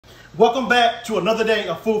Welcome back to another day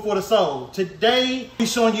of Food for the Soul. Today, we're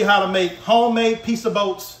showing you how to make homemade pizza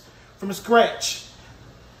boats from scratch.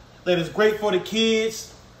 That is great for the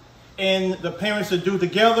kids and the parents to do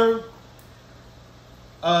together.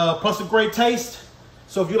 Plus a great taste.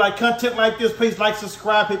 So if you like content like this, please like,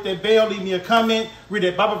 subscribe, hit that bell, leave me a comment, read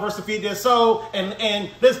that Bible verse to feed their soul, and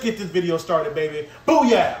let's get this video started, baby.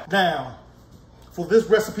 Booyah! Now, for this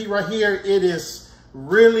recipe right here, it is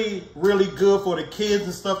really good for the kids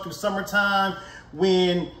and stuff through summertime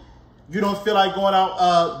when you don't feel like going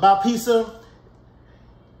out buy pizza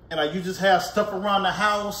and you just have stuff around the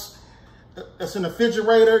house that's in the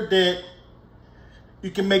refrigerator that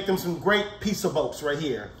you can make them some great pizza boats right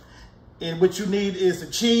here. And what you need is the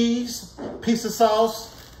cheese, pizza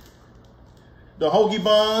sauce, the hoagie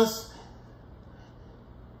buns,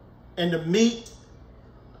 and the meat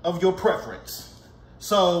of your preference.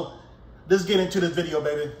 So let's get into this video,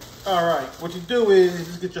 baby. All right, what you do is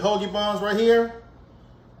just get your hoagie buns right here.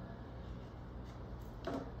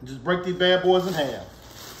 Just break these bad boys in half.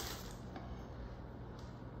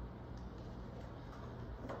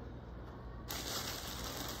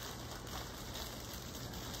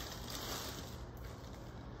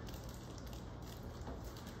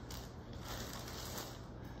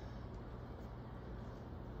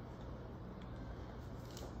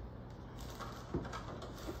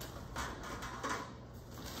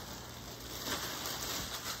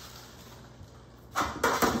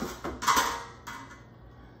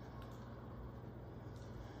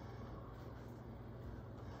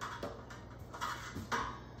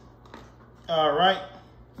 All right,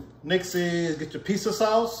 next is get your pizza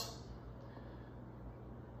sauce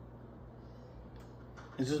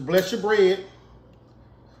and just bless your bread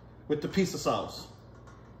with the pizza sauce.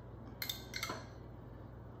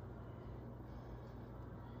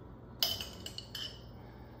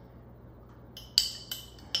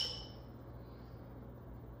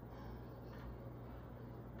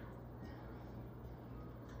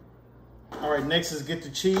 All right, next is get the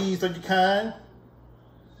cheese of your kind.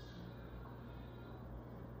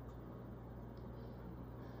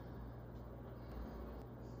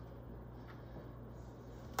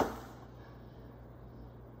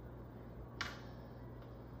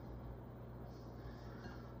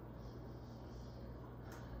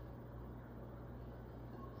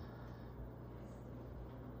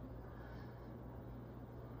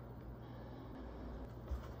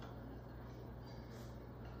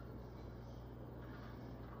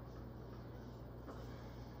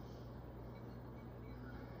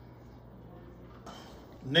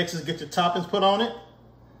 Next is get your toppings put on it.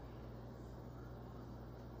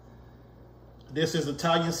 This is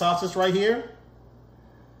Italian sausage right here.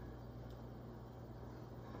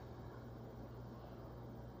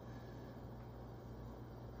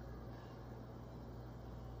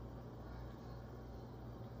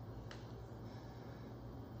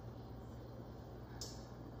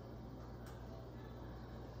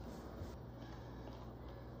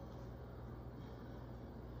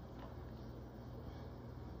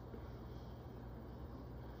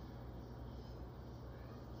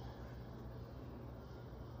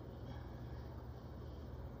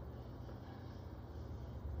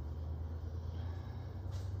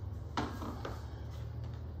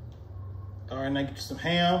 All right, now get you some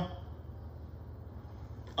ham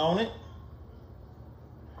on it.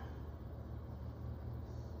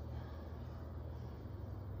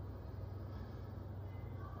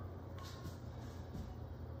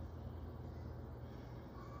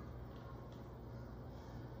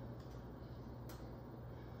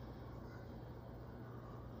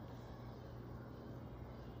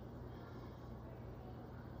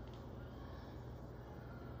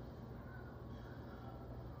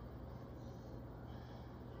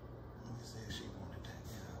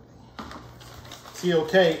 See,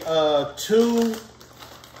 okay, two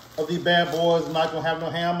of these bad boys are not gonna have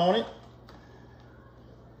no ham on it.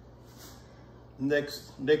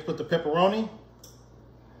 Next put the pepperoni.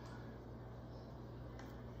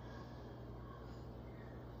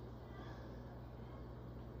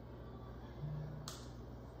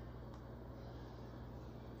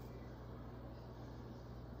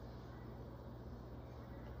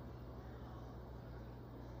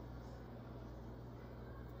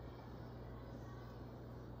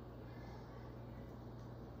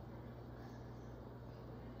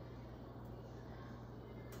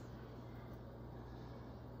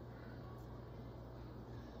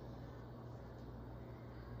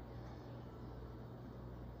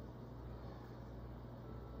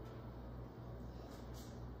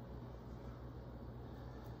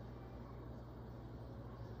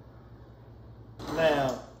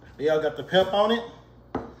 Now, they all got the pep on it.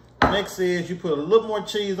 Next is you put a little more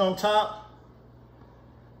cheese on top.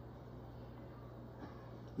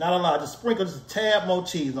 Not a lot, just sprinkle just a tad more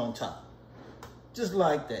cheese on top. Just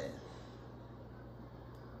like that.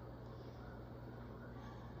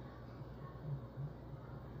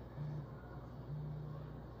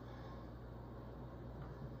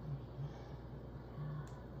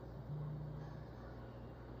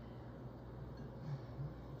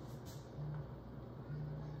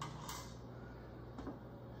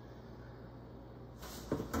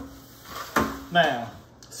 Now,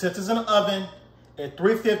 set this in the oven at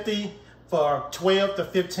 350 for 12 to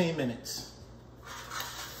 15 minutes.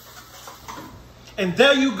 And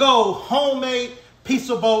there you go, homemade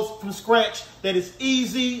pizza bowls from scratch that is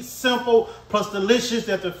easy, simple, plus delicious,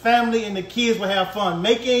 that the family and the kids will have fun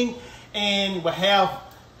making and will have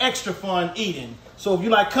extra fun eating. So if you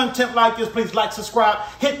like content like this, please like, subscribe,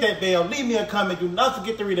 hit that bell, leave me a comment. Do not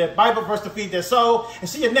forget to read that Bible verse to feed that soul. And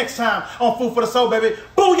see you next time on Food for the Soul, baby.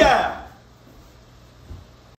 Booyah!